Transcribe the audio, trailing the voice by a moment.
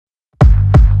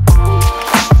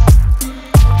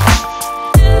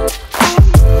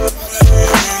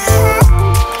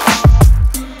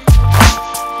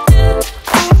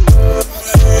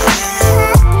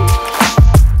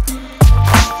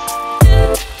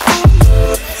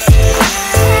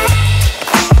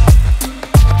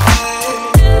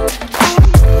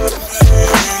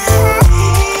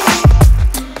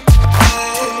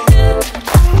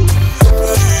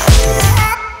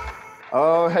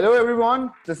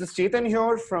This is Chetan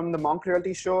here from the Monk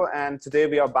Realty Show, and today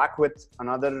we are back with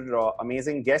another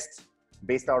amazing guest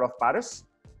based out of Paris.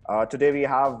 Today we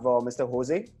have Mr.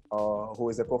 Jose, who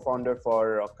is a co-founder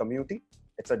for Community.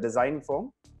 It's a design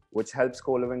firm which helps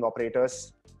co-living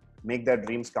operators make their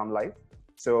dreams come live.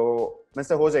 So,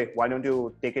 Mr. Jose, why don't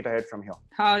you take it ahead from here?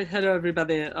 Hi, hello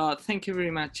everybody. Thank you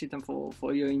very much, Chetan,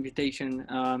 for your invitation.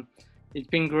 It's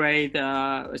been great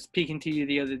speaking to you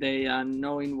the other day and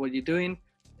knowing what you're doing.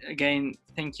 Again,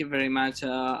 thank you very much.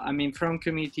 From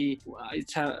Community,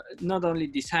 it's not only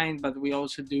design, but we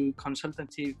also do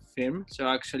consultancy firm. So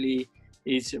actually,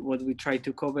 it's what we try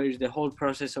to cover is the whole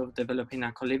process of developing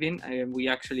a co-living. We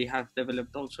actually have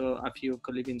developed also a few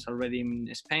co-livings already in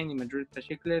Spain, in Madrid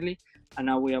particularly, and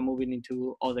now we are moving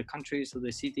into other countries,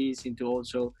 other cities, into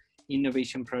also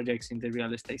innovation projects in the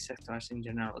real estate sectors in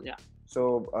general. Yeah.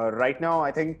 So right now,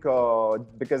 I think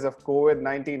because of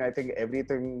COVID-19, I think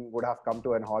everything would have come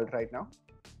to an halt right now.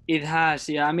 It has,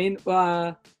 yeah.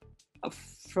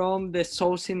 From the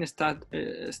sourcing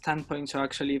standpoint, so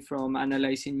actually from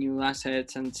analyzing new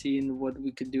assets and seeing what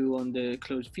we could do on the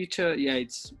close future, yeah,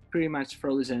 it's pretty much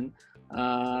frozen.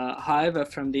 However,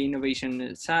 from the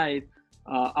innovation side,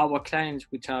 our clients,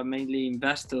 which are mainly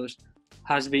investors,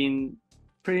 has been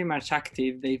pretty much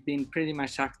active. They've been pretty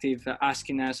much active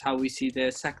asking us how we see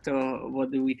the sector, what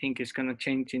do we think is going to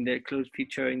change in the close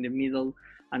future, in the middle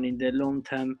and in the long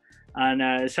term.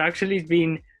 And so actually it's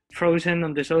been frozen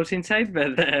on the sourcing side,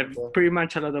 but pretty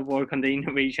much a lot of work on the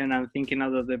innovation and thinking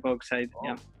out of the box side.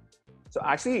 Yeah. So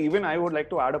actually, even I would like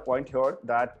to add a point here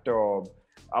that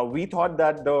we thought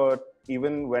that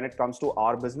even when it comes to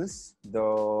our business, the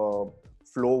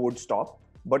flow would stop.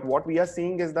 But what we are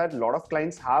seeing is that a lot of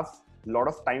clients have a lot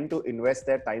of time to invest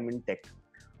their time in tech.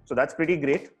 So that's pretty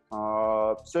great.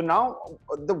 So now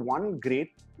the one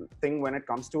great thing when it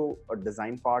comes to a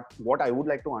design part, what I would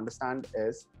like to understand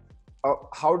is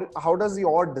how does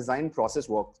your design process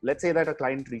work? Let's say that a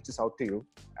client reaches out to you,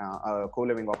 a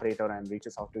co-living operator, and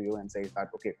reaches out to you and says that,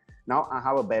 okay, now I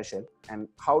have a bare shell, and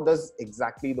how does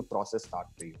exactly the process start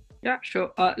for you? Yeah,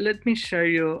 sure. Let me share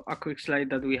you a quick slide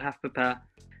that we have prepared.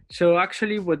 So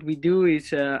actually what we do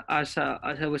is, as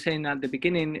I was saying at the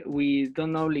beginning, we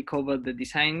don't only cover the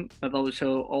design, but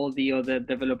also all the other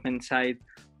development side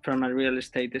from a real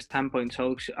estate standpoint.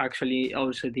 So actually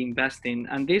also the investing.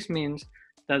 And this means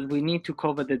that we need to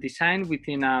cover the design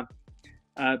within a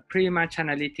pretty much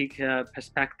analytic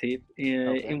perspective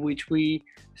in which we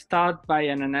start by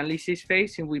an analysis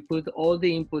phase and we put all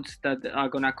the inputs that are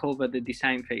going to cover the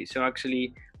design phase. So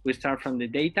actually we start from the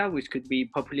data, which could be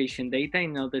population data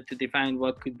in order to define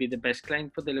what could be the best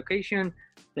client for the location.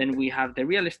 Then we have the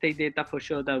real estate data for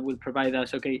sure that will provide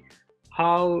us, okay,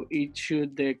 how it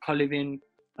should the co-living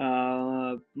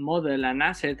model and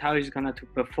asset, how it's going to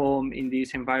perform in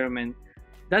this environment.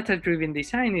 Data-driven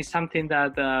design is something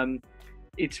that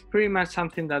it's pretty much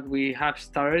something that we have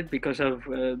started because of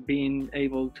being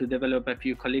able to develop a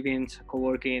few co-livings,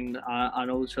 co-working,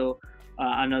 and also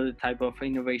another type of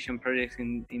innovation projects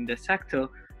in the sector.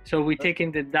 So we're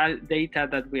taking the data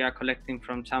that we are collecting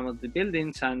from some of the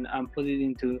buildings and put it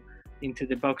into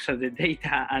the box of the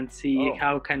data and see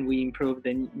how can we improve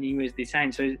the newest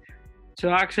design. So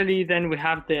actually then we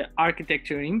have the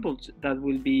architecture inputs that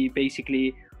will be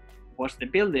basically what's the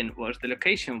building, what's the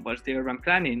location, what's the urban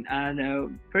planning.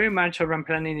 And pretty much urban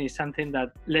planning is something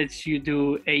that lets you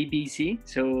do A, B, C.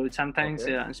 So sometimes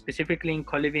specifically in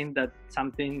co-living, that's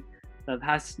something that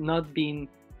has not been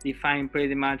defined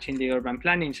pretty much in the urban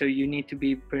planning. So you need to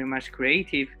be pretty much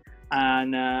creative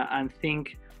and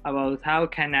think about how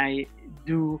can I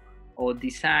do or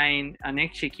design and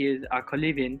execute a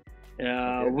co-living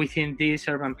within these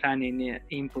urban planning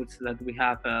inputs that we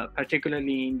have,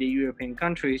 particularly in the European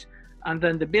countries. And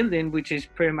then the building, which is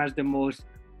pretty much the most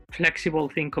flexible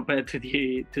thing compared to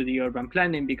the urban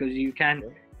planning, because you can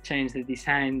change the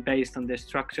design based on the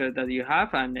structure that you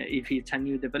have. And if it's a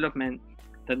new development,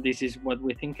 that this is what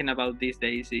we're thinking about these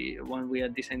days, when we are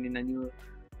designing a new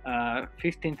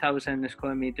 15,000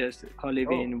 square meters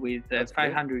co-living with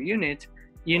 500 units,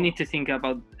 you need to think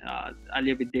about a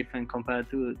little bit different compared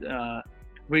to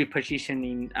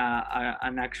repositioning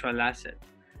an actual asset.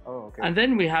 And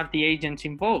then we have the agents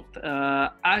involved.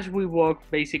 As we work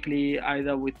basically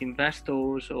either with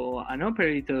investors or an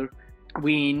operator,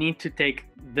 we need to take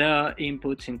the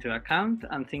inputs into account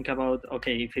and think about,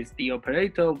 okay, if it's the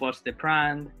operator, what's the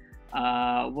brand,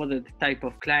 what are the type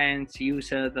of clients,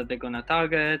 users that they're gonna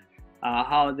target,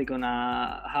 how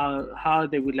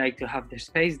they would like to have their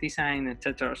space design,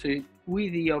 etc. So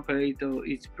with the operator,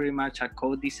 it's pretty much a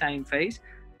co-design phase,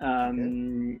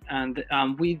 and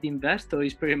with the investor,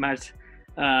 it's pretty much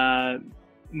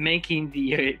making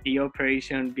the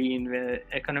operation being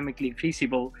economically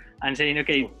feasible and saying,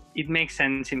 okay, it makes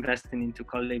sense investing into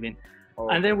co-living.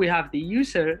 And then we have the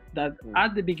user that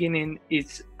at the beginning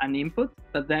it's an input,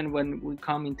 but then when we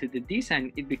come into the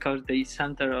design, it becomes the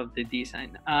center of the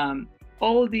design.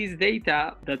 All these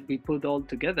data that we put all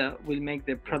together will make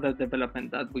the product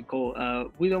development that we call,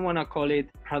 we don't want to call it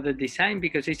product design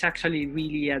because it's actually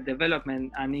really a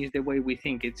development and is the way we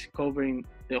think. It's covering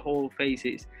the whole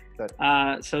phases.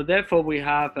 So therefore we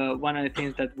have one of the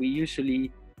things that we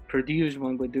usually produce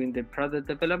when we're doing the product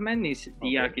development is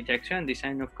the architecture and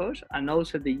design, of course, and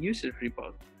also the user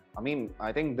report. I mean,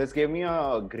 I think this gave me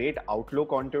a great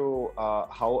outlook onto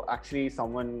how actually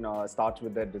someone starts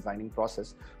with their designing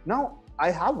process. Now,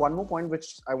 I have one more point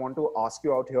which I want to ask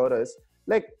you out here is,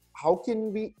 like, how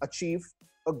can we achieve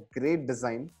a great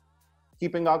design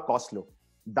keeping our costs low?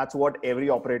 That's what every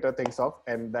operator thinks of,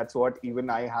 and that's what even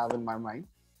I have in my mind.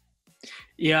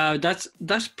 Yeah, that's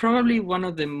probably one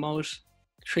of the most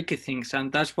tricky things,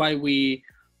 and that's why we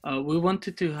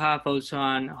wanted to have also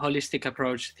an holistic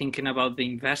approach, thinking about the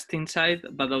investing side,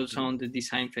 but also on the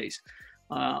design phase,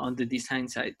 on the design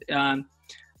side.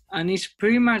 And it's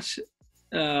pretty much,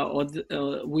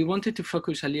 we wanted to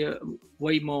focus a little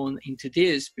way more into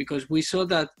this because we saw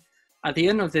that at the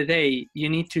end of the day, you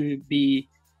need to be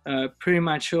pretty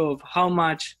much sure of how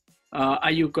much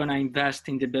are you gonna invest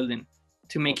in the building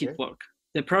to make it work.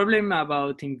 The problem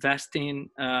about investing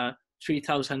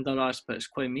 $3,000 per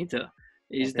square meter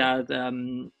is that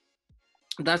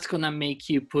that's gonna make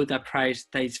you put a price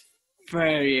that is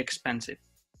very expensive,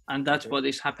 and that's what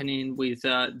is happening with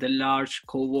the large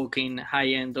co-working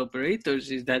high-end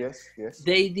operators. Is that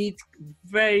they did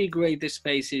very great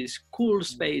spaces, cool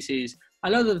spaces, a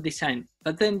lot of design,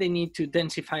 but then they need to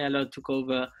densify a lot to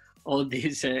cover all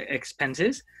these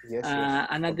expenses,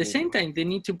 and at the same time they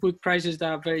need to put prices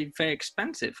that are very, very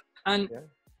expensive. And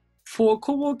for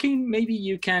co-working, maybe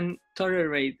you can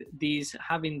tolerate these,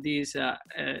 having these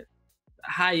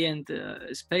high-end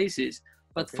spaces,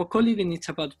 but for co-living, it's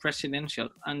about residential,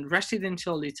 and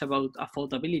residential, it's about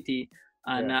affordability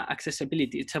and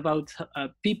accessibility. It's about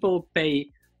people pay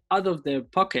out of their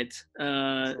pocket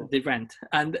the rent,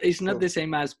 and it's not the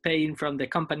same as paying from the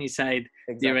company side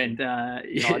the rent.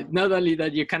 Not only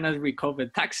that you cannot recover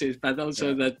taxes, but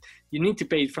also that you need to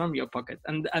pay it from your pocket,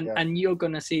 and you're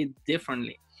gonna see it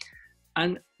differently.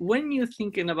 And when you're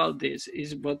thinking about this,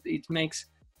 is what it makes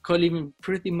co-living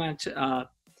pretty much a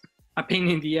pain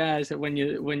in the ass when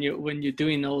you're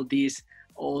doing all these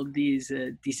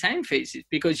design phases,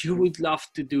 because you would love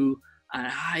to do a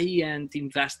high-end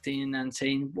investing and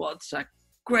saying what's a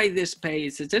great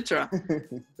space, etc.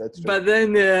 But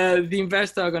then the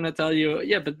investor are gonna tell you,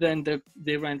 but then the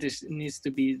rent needs to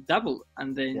be double,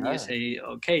 and then you say,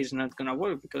 okay, it's not gonna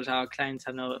work because our clients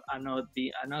are not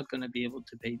gonna be able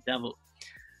to pay double.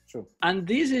 And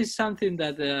this is something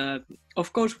that,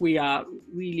 of course, we are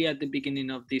really at the beginning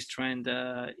of this trend,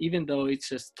 even though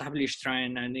it's established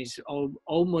trend and it's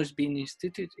almost been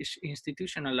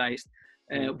institutionalized.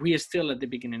 We are still at the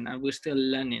beginning and we're still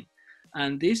learning.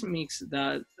 And this makes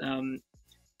that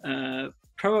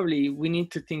probably we need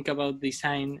to think about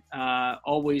design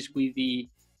always with the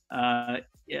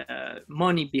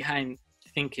money behind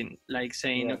thinking, like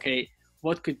saying, okay,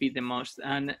 what could be the most?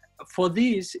 And for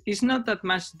this, it's not that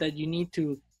much that you need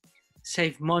to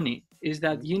save money, is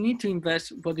that you need to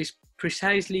invest what is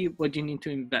precisely what you need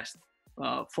to invest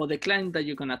for the client that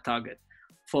you're gonna target,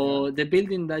 for the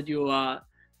building that you are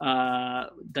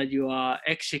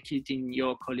executing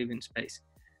your co-living space.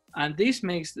 And this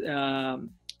makes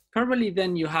probably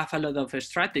then you have a lot of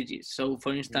strategies. So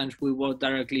for instance, we work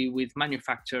directly with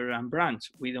manufacturer and brands.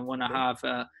 We don't want to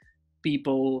have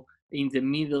people in the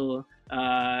middle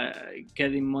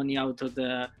getting money out of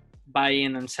the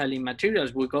buying and selling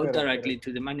materials. We go directly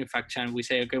to the manufacturer and we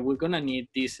say, okay, we're gonna need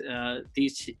these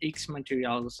X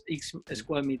materials, X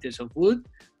square meters of wood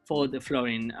for the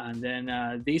flooring, and then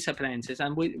these appliances.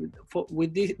 And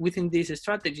within these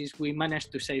strategies, we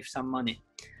managed to save some money.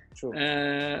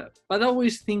 But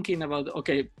always thinking about,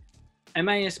 okay, am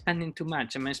I spending too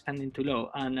much? Am I spending too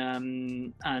low?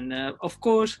 And of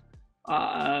course,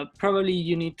 probably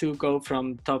you need to go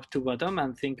from top to bottom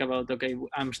and think about, okay,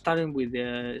 I'm starting with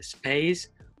the space.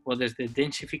 What is the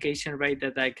densification rate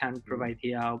that I can provide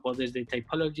here? What is the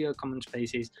typology of common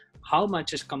spaces? How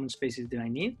much is common spaces do I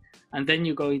need? And then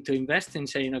you go into investing,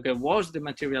 saying, okay, what's the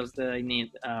materials that I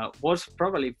need? What's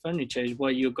probably furniture is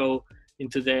where you go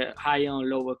into the higher and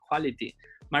lower quality.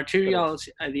 Materials,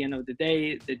 at the end of the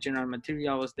day, the general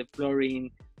materials, the flooring,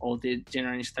 or the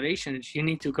general installations, you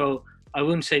need to go, I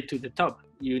wouldn't say to the top.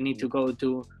 You need to go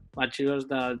to materials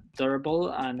that are durable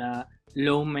and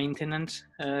low maintenance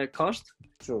cost.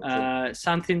 True.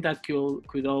 Something that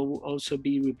could also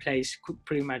be replaced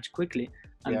pretty much quickly.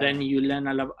 And Yeah. then you learn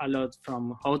a lot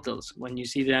from hotels when you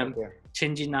see them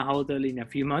changing a hotel in a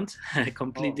few months,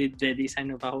 completed the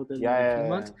design of a hotel in a few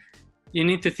months. You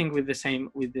need to think with the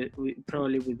same,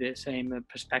 probably with the same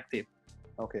perspective.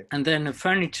 Okay. And then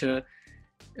furniture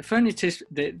is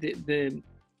the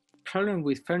problem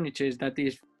with furniture is that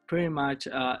it's pretty much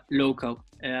local.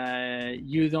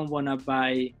 You don't want to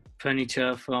buy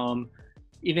furniture from,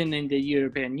 even in the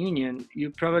European Union,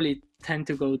 you probably tend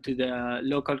to go to the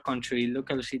local country,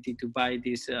 local city to buy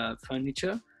this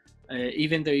furniture.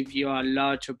 Even though if you are a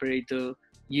large operator,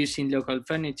 using local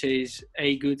furniture is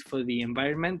good for the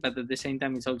environment, but at the same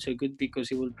time it's also good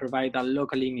because it will provide a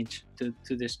local image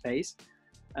to the space.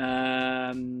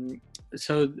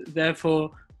 So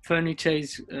therefore, furniture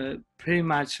is pretty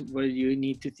much what you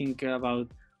need to think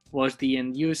about. What's the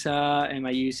end user? Am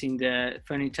I using the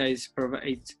furniture is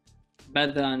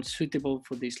better and suitable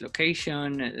for this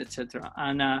location, etc.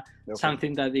 And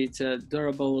something that is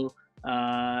durable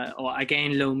or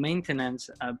again low maintenance,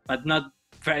 but not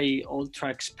very ultra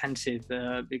expensive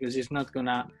because it's not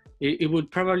gonna. It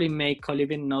would probably make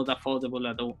co-living not affordable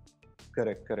at all.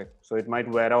 Correct. So it might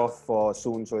wear off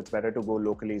soon. So it's better to go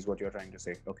locally, is what you're trying to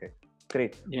say. Okay,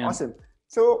 great, awesome.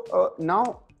 So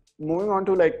now moving on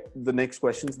to like the next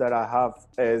questions that I have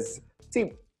is,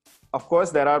 see, of course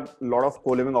there are a lot of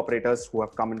co-living operators who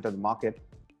have come into the market,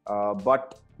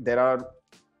 but there are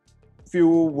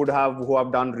few who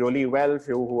have done really well,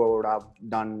 few who would have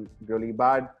done really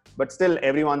bad, but still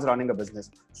everyone's running a business.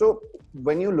 So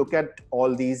when you look at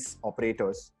all these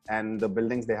operators and the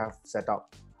buildings they have set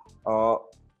up,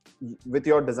 with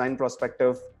your design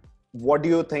perspective, what do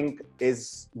you think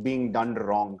is being done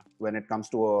wrong when it comes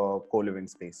to a co-living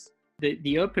space?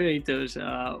 The operators,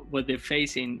 what they're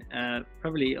facing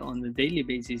probably on a daily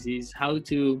basis is how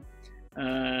to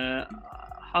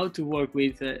work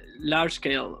with large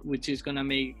scale, which is going to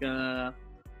make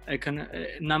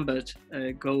numbers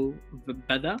go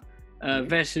better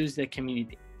versus the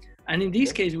community. And in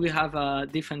this case, we have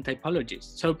different typologies.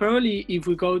 So probably if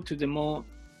we go to the more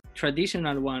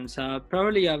traditional ones,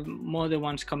 probably more the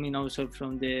ones coming also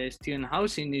from the student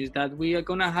housing, is that we are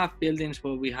going to have buildings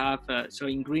where we have, so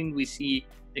in green we see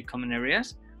the common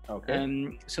areas.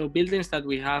 So buildings that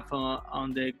we have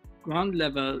on the ground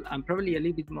level and probably a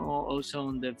little bit more also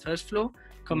on the first floor,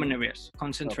 common areas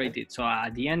concentrated. So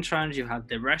at the entrance you have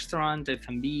the restaurant,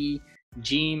 F&B,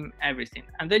 gym, everything,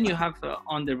 and then you have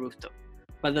on the rooftop.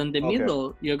 But on the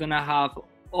middle you're gonna have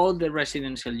all the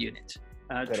residential units.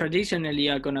 Traditionally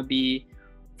are gonna be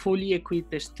fully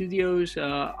equipped studios,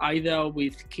 either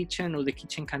with kitchen, or the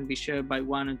kitchen can be shared by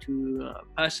 1 or 2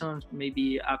 persons,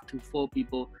 maybe up to 4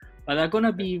 people. But are going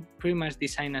to be pretty much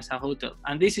designed as a hotel.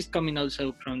 And this is coming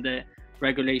also from the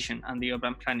regulation and the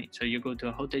urban planning. So you go to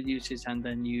a hotel uses and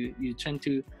then you tend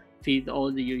to feed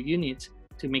all your units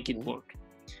to make it work.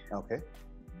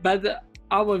 But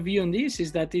our view on this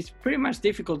is that it's pretty much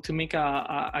difficult to make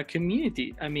a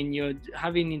community. I mean, you're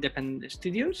having independent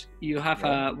studios. You have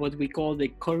what we call the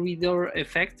corridor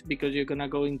effect, because you're going to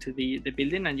go into the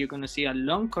building and you're going to see a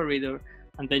long corridor,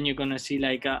 and then you're going to see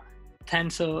like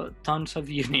tons of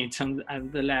units on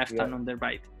the left and on the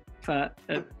right.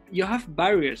 You have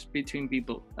barriers between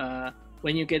people.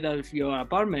 When you get out of your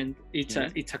apartment, it's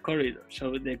a corridor.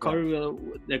 So the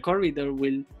corridor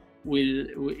will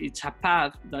it's a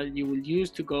path that you will use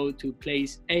to go to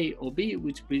place A or B,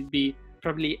 which will be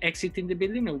probably exiting the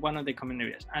building or one of the common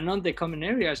areas. And on the common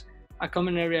areas, a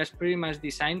common area is pretty much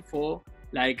designed for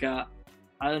like I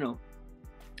don't know,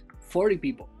 40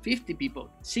 people, 50 people,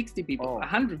 60 people,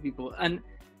 100 people. And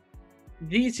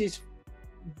this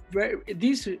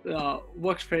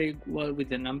works very well with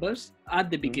the numbers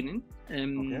at the beginning.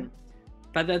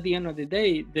 But at the end of the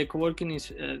day, the co-working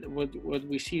is what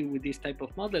we see with this type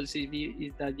of models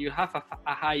is that you have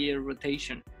a higher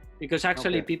rotation, because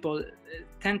actually people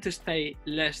tend to stay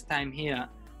less time here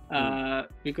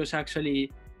because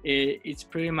actually it's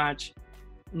pretty much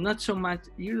not so much,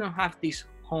 you don't have this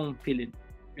home feeling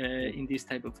in this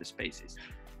type of spaces.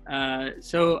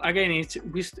 So again,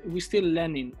 we're still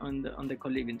learning on the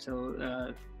co-living.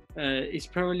 So it's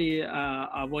probably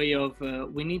a way of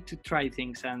we need to try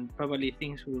things, and probably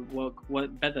things will work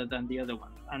better than the other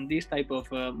one. And this type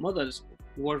of models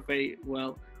work very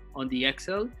well on the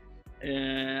Excel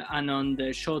and on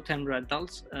the short-term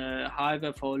rentals.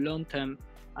 However, for long-term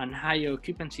and higher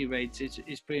occupancy rates,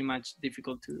 it's pretty much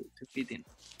difficult to fit in.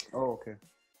 Okay.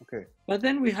 But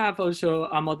then we have also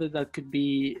a model that could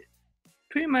be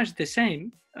pretty much the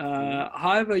same.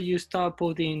 However, you start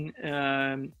putting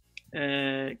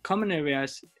common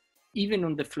areas even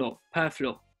on the floor, per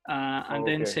floor, and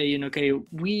then Okay. saying, okay,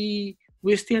 we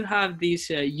still have these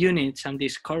units and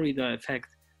this corridor effect,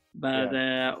 but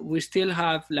we still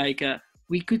have like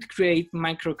we could create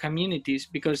micro communities,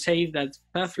 because say that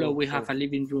per floor we have a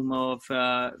living room of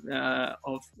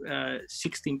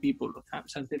 16 people or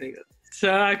something like that. So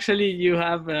actually you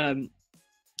have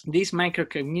these micro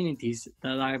communities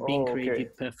that are being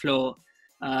created per floor,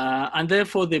 and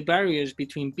therefore the barriers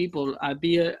between people are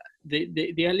they are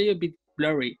a little bit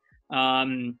blurry,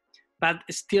 but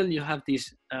still you have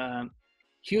this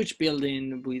huge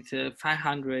building with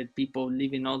 500 people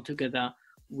living all together,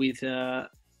 with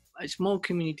small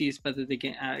communities, but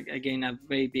again a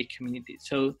very big community.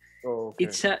 So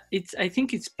it's I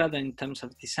think it's better in terms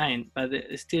of design, but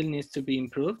it still needs to be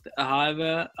improved.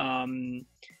 However,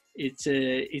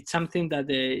 it's something that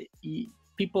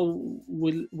people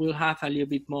will have a little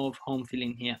bit more of home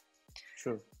feeling here.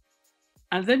 Sure.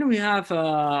 And then we have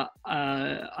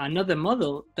another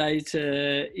model that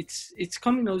it's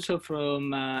coming also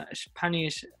from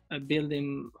Spanish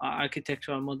building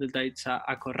architectural model, that it's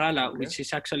a corrala, which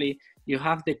is actually you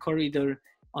have the corridor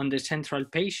on the central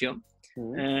patio,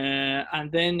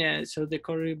 and then so the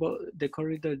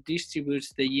corridor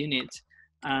distributes the units,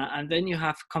 and then you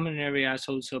have common areas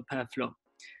also per floor.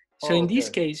 So in this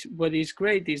case, what is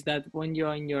great is that when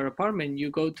you're in your apartment,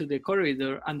 you go to the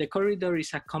corridor, and the corridor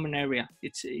is a common area.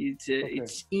 It's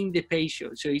in the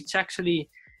patio. So it's actually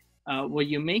what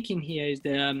you're making here is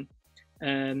the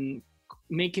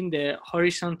making the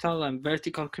horizontal and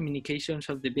vertical communications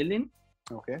of the building,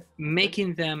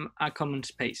 making them a common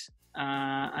space,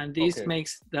 and this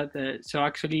makes that. So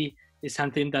actually, it's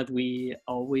something that we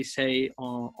always say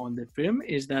on the firm,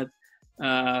 is that.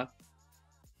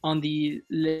 On the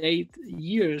late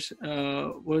years,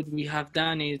 what we have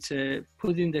done is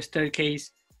putting the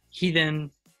staircase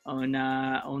hidden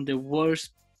on the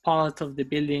worst part of the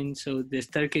building, so the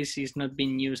staircase is not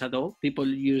being used at all. People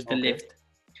use the lift.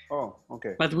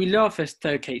 But we love a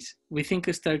staircase. We think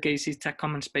a staircase is a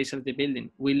common space of the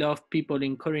building. We love people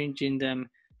encouraging them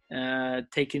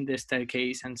taking the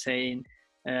staircase and saying,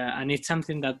 and it's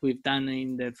something that we've done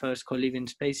in the first co-living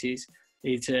spaces.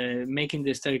 It's making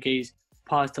the staircase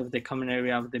part of the common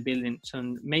area of the building,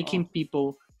 so making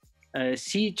people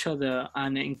see each other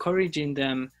and encouraging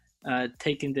them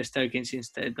taking the staircase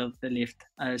instead of the lift.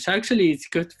 So actually it's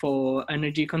good for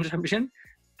energy consumption,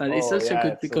 but it's also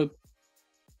good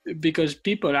because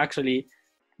people actually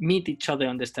meet each other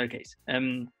on the staircase,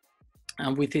 and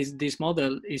with this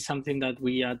model is something that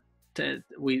we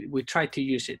try to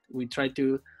use it. We try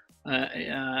to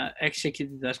execute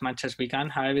it as much as we can.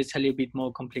 However, it's a little bit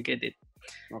more complicated.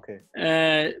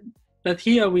 But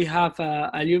here we have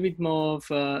a little bit more of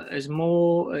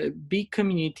small, big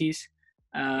communities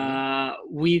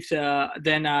with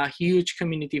then a huge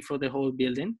community for the whole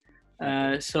building.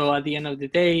 So at the end of the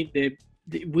day,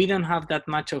 we don't have that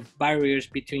much of barriers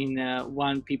between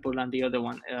one people and the other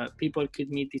one. People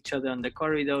could meet each other on the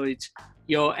corridor.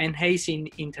 You're enhancing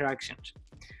interactions.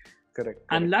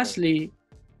 And lastly,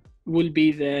 will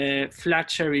be the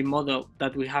flat sharing model,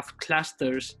 that we have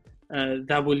clusters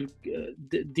that will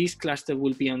this cluster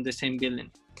will be on the same building,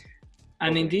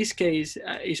 and in this case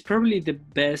it's probably the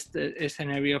best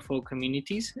scenario for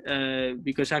communities,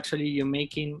 because actually you're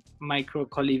making micro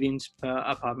co-livings per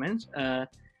apartments,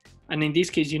 and in this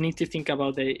case you need to think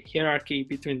about the hierarchy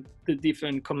between the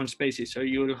different common spaces. So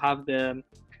you will have the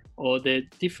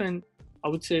different, I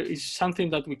would say, it's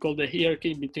something that we call the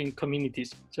hierarchy between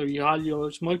communities. So you have your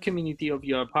small community of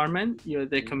your apartment, you're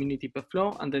the community per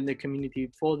floor, and then the community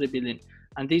for the building.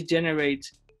 And this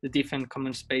generates the different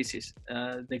common spaces.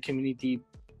 The community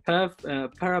per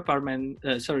apartment,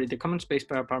 the common space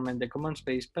per apartment, the common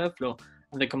space per floor,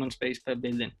 and the common space per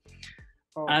building.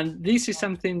 And this is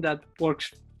something that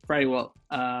works very well.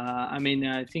 I mean,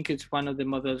 I think it's one of the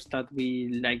models that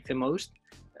we like the most.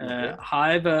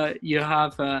 However, you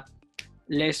have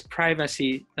less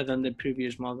privacy than the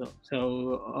previous model.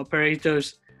 So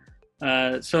operators,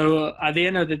 so at the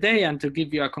end of the day, and to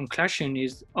give you a conclusion,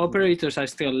 is operators are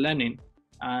still learning.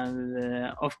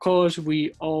 And of course,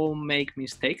 we all make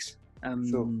mistakes.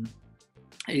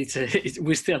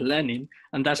 We're still learning,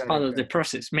 and that's part of the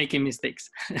process, making mistakes.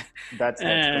 That's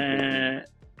completely.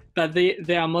 But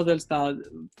there are models that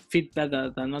fit better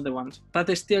than other ones.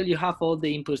 But still, you have all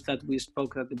the inputs that we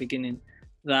spoke at the beginning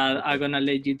that are going to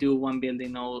let you do one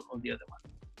building or the other one.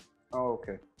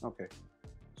 Okay.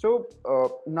 So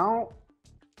now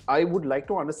I would like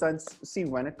to understand, see,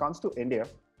 when it comes to India,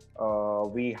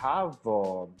 we have,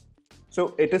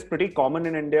 so it is pretty common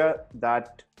in India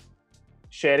that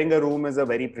sharing a room is a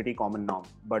very pretty common norm.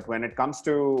 But when it comes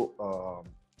to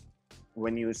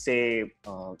when you say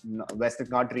Western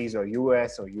countries or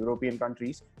US or European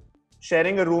countries,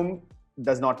 sharing a room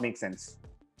does not make sense.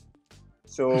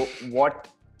 So what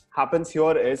happens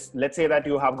here is, let's say that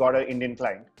you have got an Indian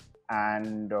client,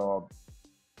 and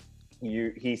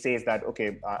he says that,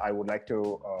 okay, I would like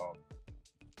to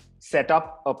set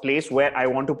up a place where I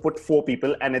want to put 4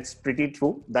 people. And it's pretty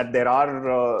true that there are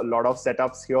a lot of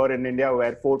setups here in India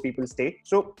where 4 people stay.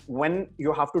 So when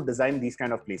you have to design these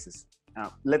kind of places,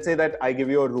 let's say that I give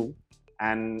you a room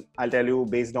and I'll tell you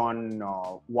based on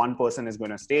 1 person is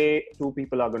going to stay, 2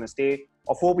 people are going to stay,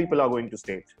 or 4 people are going to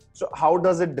stay. So how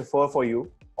does it differ for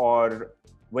you? Or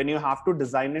when you have to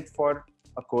design it for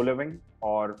a co-living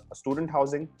or a student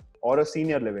housing or a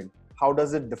senior living, how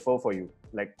does it differ for you?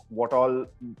 Like, what all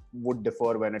would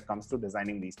differ when it comes to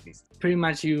designing these places? Pretty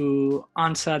much you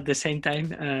answer at the same time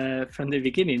from the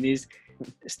beginning. Is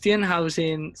student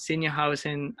housing, senior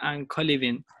housing, and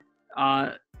co-living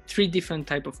are 3 different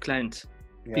type of clients.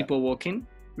 Yeah. People working,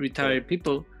 retired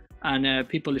people, and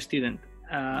people student.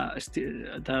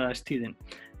 The student.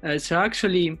 So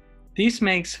actually, this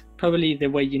makes probably the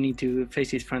way you need to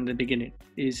face it from the beginning.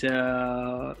 Is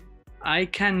I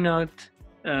cannot.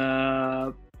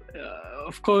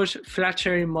 Of course, flat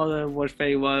sharing model works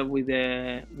very well with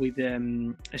the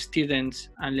students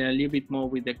and a little bit more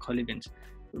with the co-livings.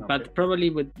 Okay. But probably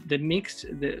with the mix,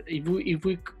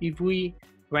 if we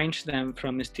range them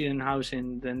from student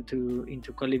housing then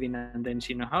into co-living and then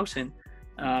senior housing,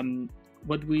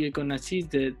 what we are gonna see is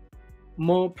the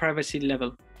more privacy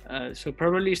level. So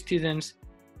probably students,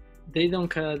 they don't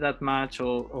care that much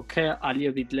or care a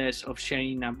little bit less of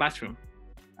sharing a bathroom.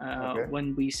 Okay.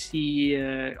 When we see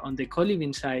on the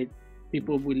co-living side,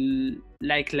 people will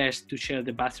like less to share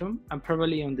the bathroom, and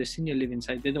probably on the senior living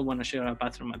side, they don't want to share a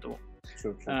bathroom at all.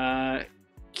 Sure.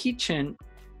 Kitchen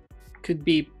could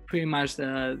be pretty much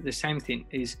the same thing.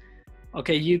 Is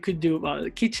okay, you could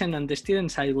do kitchen on the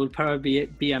student side will probably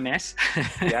be a mess.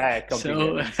 Yeah,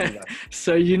 completely.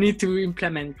 So you need to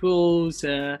implement rules.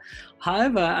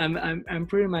 However, I'm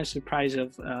pretty much surprised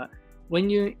of when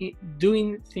you're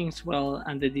doing things well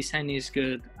and the design is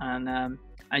good and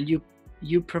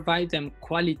you provide them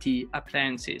quality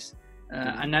appliances.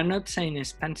 And I'm not saying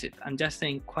expensive. I'm just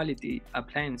saying quality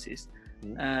appliances.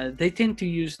 They tend to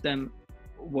use them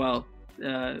well.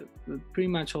 Pretty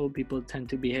much all people tend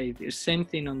to behave. The same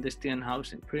thing on the student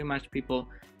housing. Pretty much people,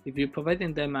 if you're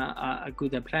providing them a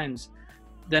good appliance,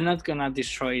 they're not gonna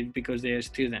destroy it because they're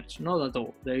students. Not at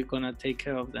all. They're gonna take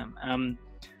care of them.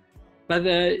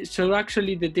 But so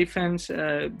actually, the difference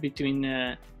between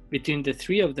the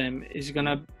 3 of them is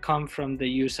gonna come from the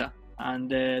user and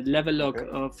the level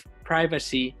of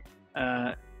privacy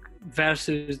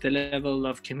versus the level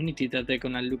of community that they're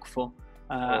gonna look for.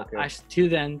 A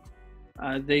student.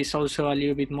 There's also a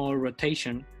little bit more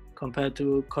rotation compared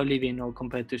to co-living or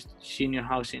compared to senior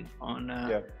housing.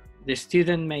 The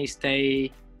student may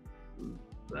stay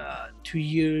 2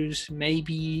 years,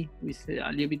 maybe with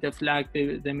a little bit of luck,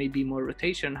 there may be more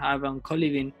rotation. However, on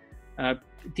co-living,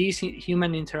 these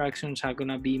human interactions are going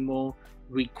to be more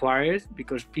required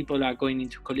because people are going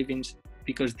into co-livings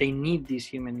because they need these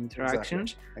human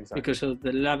interactions. Exactly. Because of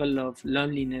the level of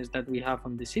loneliness that we have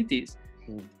on the cities.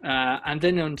 And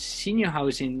then on senior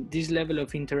housing, this level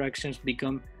of interactions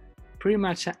become pretty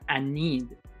much a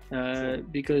need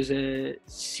because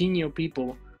senior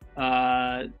people,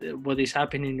 what is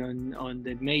happening on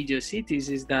the major cities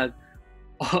is that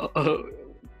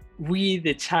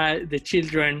the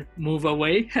children move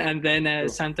away, and then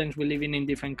sometimes we're living in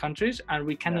different countries and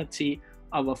we cannot see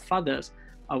our fathers,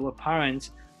 our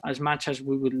parents as much as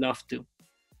we would love to.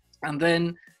 And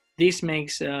then this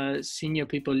makes senior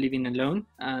people living alone,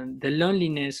 and the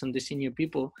loneliness on the senior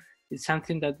people is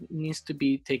something that needs to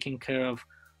be taken care of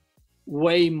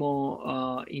way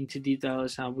more into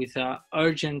details and with an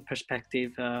urgent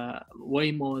perspective,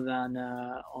 way more than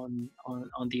on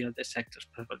the other sectors,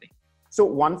 probably. So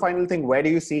one final thing, where do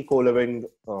you see co-living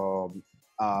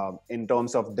in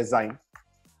terms of design?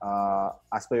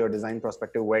 As per your design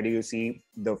perspective, where do you see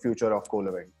the future of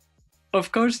co-living? Of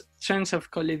course, trends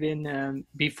of co-living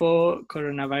before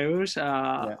coronavirus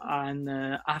and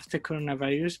after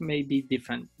coronavirus may be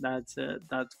different. That's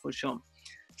for sure.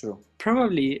 True.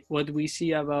 Probably what we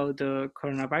see about the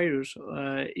coronavirus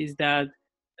is that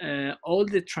all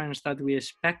the trends that we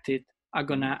expected are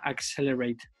gonna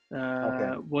accelerate.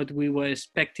 What we were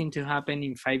expecting to happen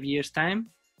in 5 years'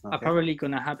 time are probably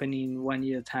gonna happen in 1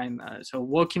 year time. So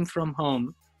working from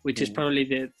home, which is probably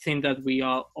the thing that we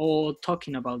are all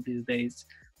talking about these days.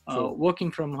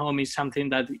 Working from home is something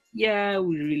that, we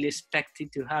really expect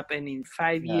it to happen in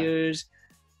 5 years.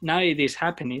 now it is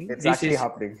happening. It's This actually is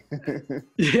happening.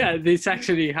 yeah, this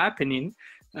actually happening.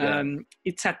 Yeah.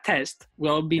 It's a test.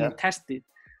 We're all being Yeah. tested,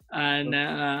 and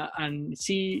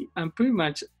pretty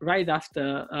much right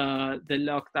after the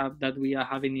lockdown that we are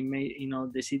having in all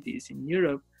the cities in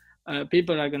Europe,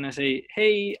 people are gonna say,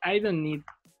 "Hey, I don't need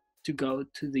to go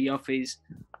to the office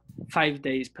 5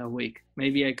 days per week.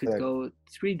 Maybe I could Right. go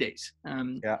 3 days."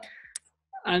 Yeah.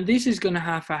 And this is going to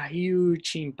have a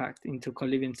huge impact into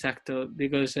co-living sector,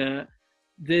 because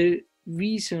the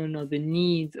reason or the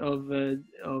need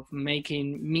of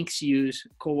making mixed use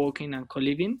co-working and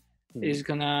co-living is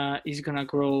gonna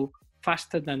grow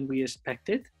faster than we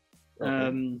expected.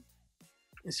 Okay.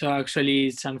 So actually,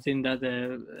 it's something that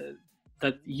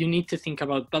that you need to think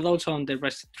about, but also on the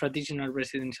traditional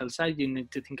residential side, you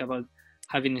need to think about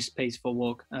having a space for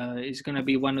work. It's going to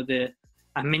be one of the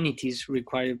amenities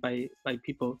required by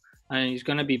people, and it's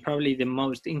going to be probably the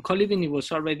most. In co-living, it was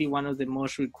already one of the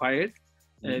most required,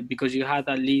 because you had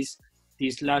at least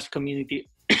this large community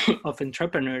of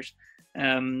entrepreneurs,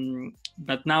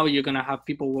 but now you're going to have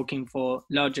people working for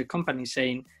larger companies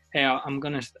saying, "Hey, I'm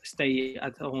going to stay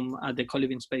at home at the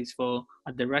co-living space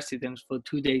at the residence for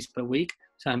 2 days per week,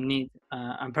 so I need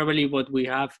and probably what we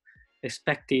have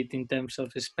expected in terms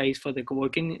of space for the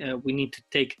co-working, we need to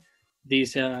take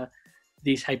these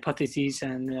hypotheses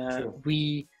and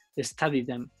re-study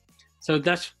them." So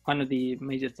that's one of the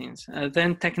major things.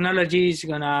 Then technology is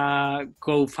gonna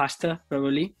go faster,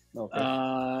 probably.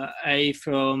 Okay.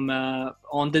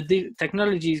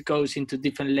 Technology goes into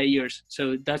different layers.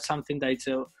 So that's something that's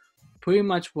pretty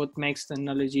much what makes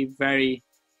technology very,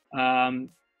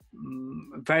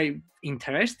 very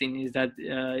interesting, is that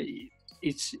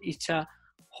it's a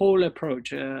whole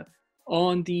approach.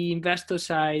 On the investor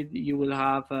side, you will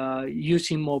have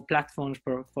using more platforms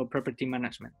for property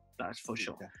management. That's for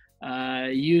sure.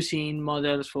 Using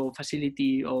models for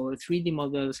facility, or 3D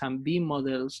models and BIM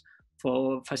models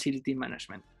for facility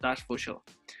management. That's for sure.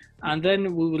 And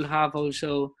then we will have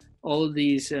also all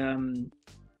these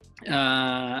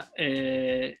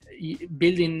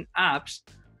building apps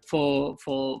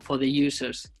for the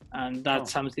users, and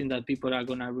that's something that people are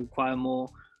going to require more,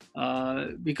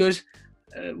 because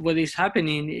what is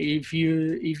happening, if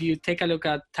you take a look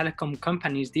at telecom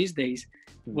companies these days,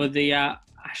 what they are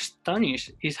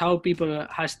astonished is how people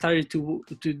have started to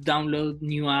download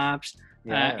new apps,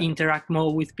 interact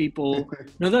more with people.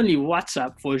 Not only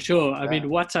WhatsApp, for sure. I mean,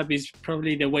 WhatsApp is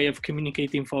probably the way of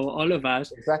communicating for all of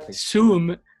us. Exactly.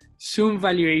 Zoom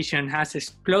valuation has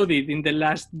exploded in the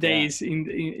last days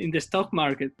in the stock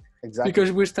market. Exactly.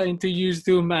 Because we're starting to use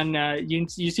Zoom, and you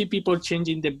see people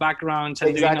changing the backgrounds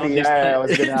and doing all this. I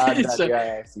was going to add that. So,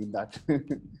 I've seen that.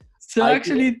 So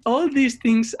actually, all these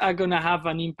things are going to have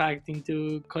an impact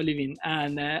into co-living,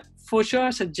 and for sure,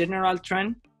 as a general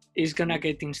trend, it's going to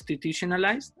get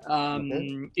institutionalized.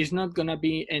 It's not going to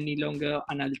be any longer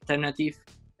an alternative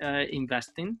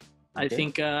investing. I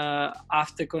think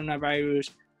after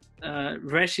coronavirus,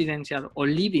 residential or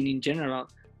living in general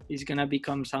is going to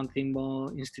become something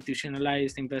more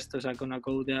institutionalized. Investors are going to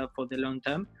go there for the long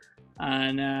term,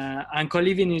 and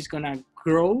co-living is going to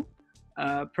grow.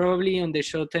 Probably on the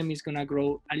short term, it's going to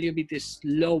grow a little bit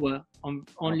slower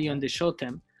only on the short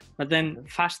term, but then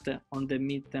faster on the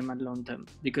mid-term and long term,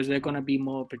 because there are going to be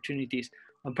more opportunities.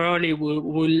 And probably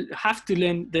we'll have to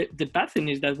learn. The bad thing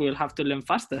is that we'll have to learn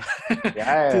faster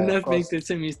to not make the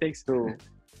same mistakes. True.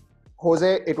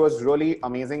 Jose, it was really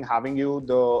amazing having you.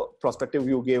 The perspective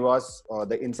you gave us,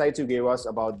 the insights you gave us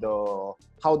about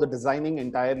how the designing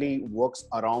entirely works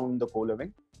around the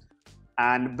co-living.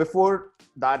 And before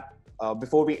that,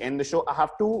 before we end the show, I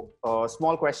have two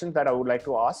small questions that I would like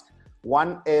to ask.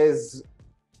 One is,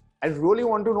 I really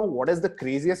want to know, what is the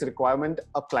craziest requirement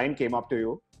a client came up to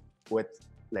you with?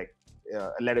 Like,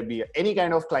 let it be any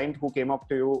kind of client who came up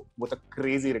to you with a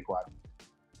crazy requirement.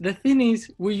 The thing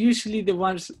is, we're usually the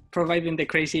ones providing the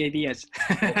crazy ideas.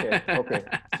 Okay.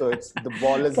 So it's the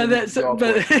ball is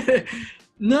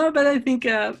No, but I think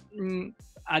I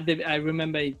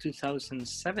remember in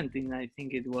 2017, I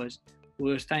think it was, we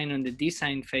were starting on the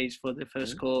design phase for the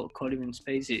first co-living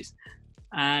spaces,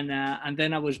 and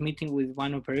then I was meeting with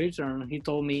one operator, and he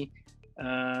told me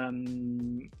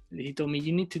you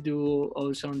need to do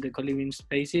also on the co-living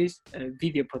spaces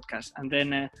video podcast. And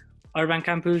then Urban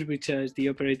Campus, which is the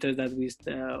operator that we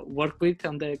work with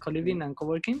on the co-living and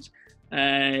co-workings,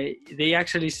 they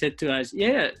actually said to us,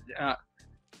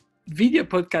 video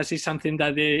podcast is something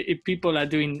that people are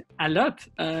doing a lot.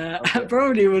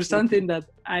 Probably was something that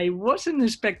I wasn't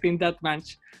expecting that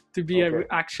much to be an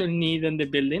actual need in the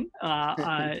building,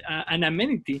 an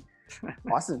amenity.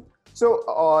 Awesome. So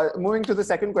moving to the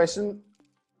second question,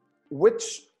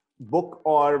 which book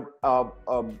or a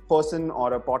person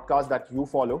or a podcast that you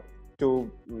follow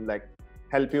to like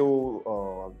help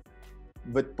you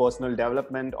with personal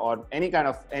development or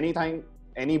anything,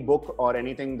 any book or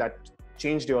anything that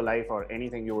changed your life or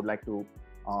anything you would like to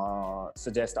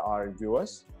suggest our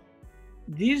viewers?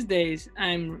 These days,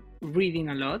 I'm reading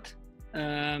a lot.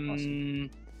 Awesome.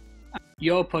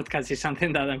 Your podcast is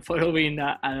something that I'm following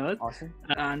a lot. Awesome.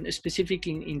 And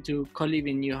specifically into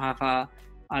co-living, you have a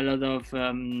lot of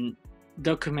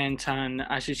documents and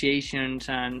associations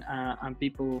and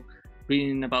people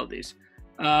reading about this.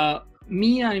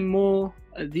 Me, I'm more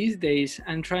these days.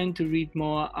 I'm trying to read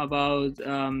more about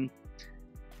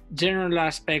general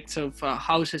aspects of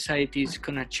how society is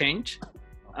gonna change.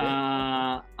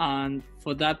 And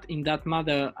for that, in that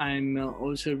matter, I'm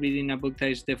also reading a book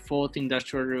that is The Fourth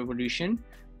Industrial Revolution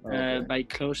by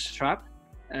Klaus Schwab.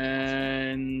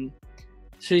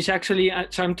 So it's actually,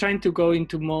 so I'm trying to go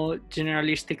into more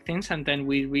generalistic things, and then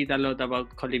we read a lot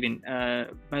about co-living.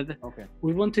 But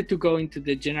we wanted to go into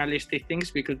the generalistic things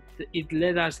because it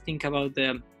let us think about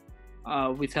the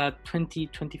with a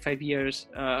 20-25 years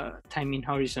timing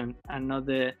horizon and not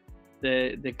the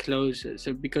close.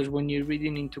 So because when you're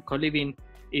reading into co-living,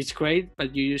 it's great,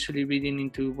 but you're usually reading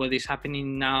into what is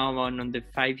happening now on the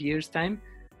 5 years time.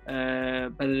 But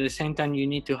at the same time, you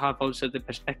need to have also the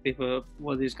perspective of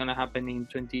what is going to happen in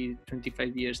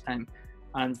 20-25 years time.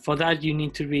 And for that, you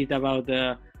need to read about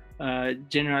the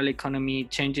general economy,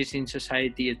 changes in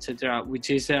society, etc., which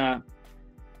is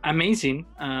amazing.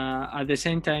 At the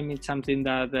same time, it's something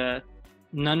that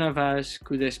none of us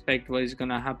could expect what is going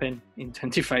to happen in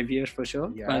 25 years for sure.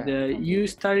 But you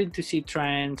started to see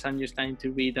trends and you're starting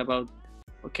to read about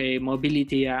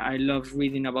mobility. I love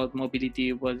reading about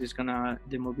mobility, what is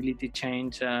the mobility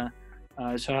change.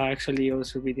 So I actually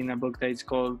also reading a book that is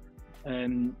called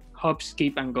Hop,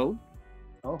 Skip and Go,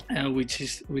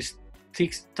 which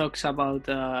talks about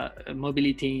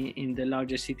mobility in the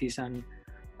larger cities. And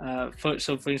for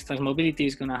instance, mobility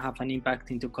is going to have an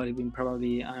impact into co-living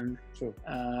probably, and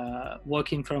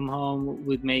working from home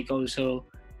would make also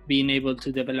being able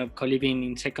to develop co-living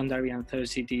in secondary and third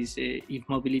cities if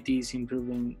mobility is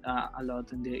improving a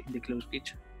lot in the close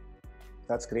future.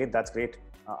 That's great.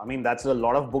 I mean, that's a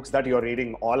lot of books that you're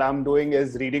reading. All I'm doing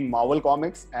is reading Marvel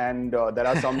comics, and there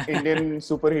are some Indian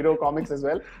superhero comics as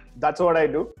well. That's what I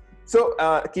do. So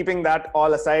keeping that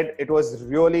all aside, it was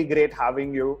really great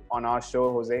having you on our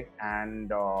show, Jose.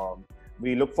 And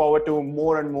we look forward to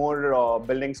more and more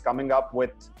buildings coming up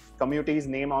with communities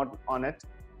name out on it,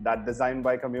 that designed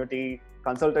by community,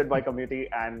 consulted by community.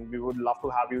 And we would love to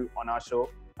have you on our show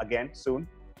again soon.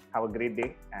 Have a great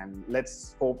day. And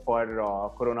let's hope for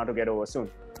Corona to get over soon.